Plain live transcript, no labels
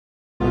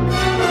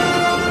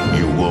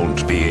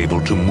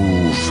to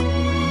move.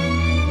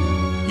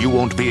 You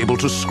won't be able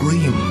to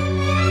scream.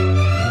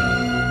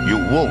 You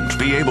won't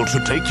be able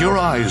to take your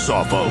eyes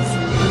off of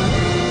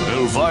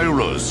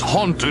Elvira's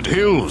haunted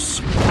hills.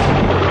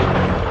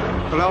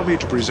 Allow me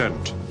to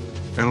present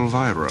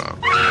Elvira.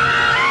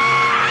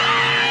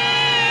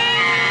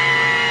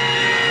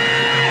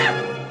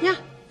 Yeah,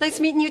 nice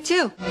meeting you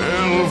too.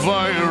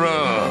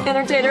 Elvira!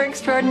 Entertainer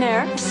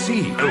extraordinaire.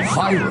 See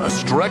Elvira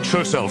stretch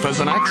herself as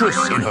an actress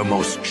in her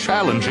most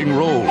challenging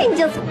role. I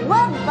just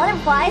love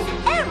butterflies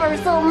ever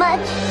so much.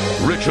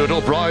 Richard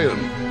O'Brien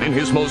in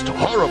his most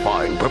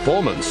horrifying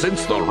performance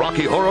since the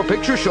Rocky Horror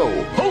Picture Show.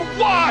 Oh,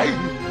 why?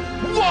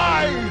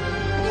 Why?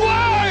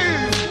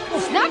 Why?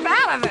 Snap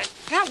out of it.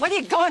 God, what are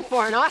you going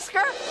for, an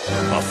Oscar?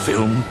 A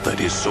film that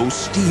is so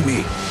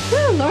steamy,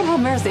 Oh, Lord have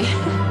mercy.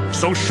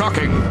 so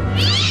shocking,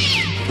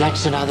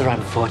 That's another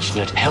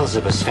unfortunate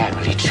Elizabeth's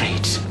family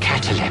trait,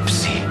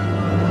 catalepsy.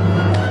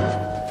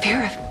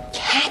 Fear of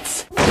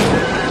cats?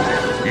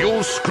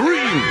 you'll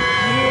scream.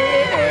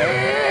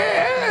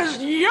 Yes,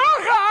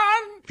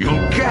 Johann!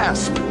 You'll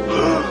gasp.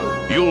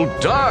 You'll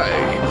die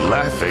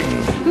laughing.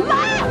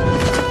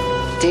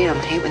 Damn,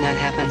 hate when that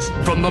happens.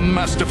 From the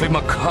masterfully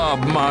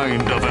macabre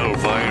mind of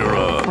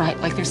Elvira. Right,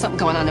 like there's something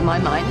going on in my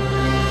mind.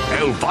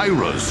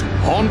 Elvira's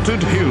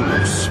Haunted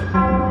Hills.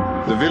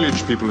 The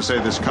village people say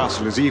this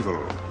castle is evil.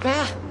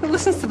 Ah, who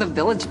listens to the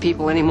village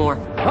people anymore?